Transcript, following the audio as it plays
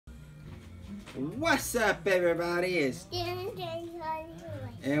What's up, everybody? It's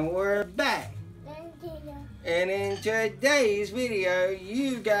and we're back. And in today's video,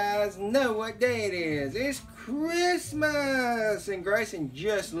 you guys know what day it is. It's Christmas! And Grayson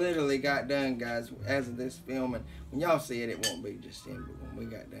just literally got done, guys, as of this filming. When y'all see it, it won't be just him, but when we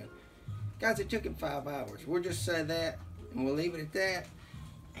got done. Guys, it took him 5 hours. We'll just say that, and we'll leave it at that.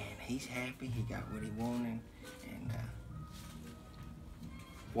 And he's happy. He got what he wanted. And,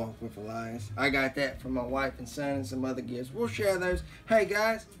 Walk with Elias. I got that from my wife and son and some other gifts. We'll share those. Hey,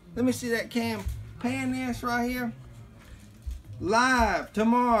 guys, let me see that cam. Pan this right here. Live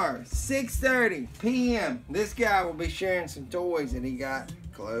tomorrow, 6:30 p.m. This guy will be sharing some toys that he got,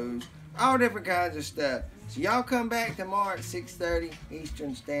 clothes, all different kinds of stuff. So y'all come back tomorrow at 6:30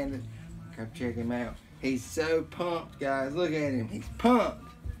 Eastern Standard. Come check him out. He's so pumped, guys. Look at him. He's pumped.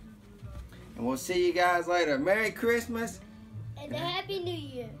 And we'll see you guys later. Merry Christmas. And a Happy New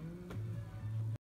Year.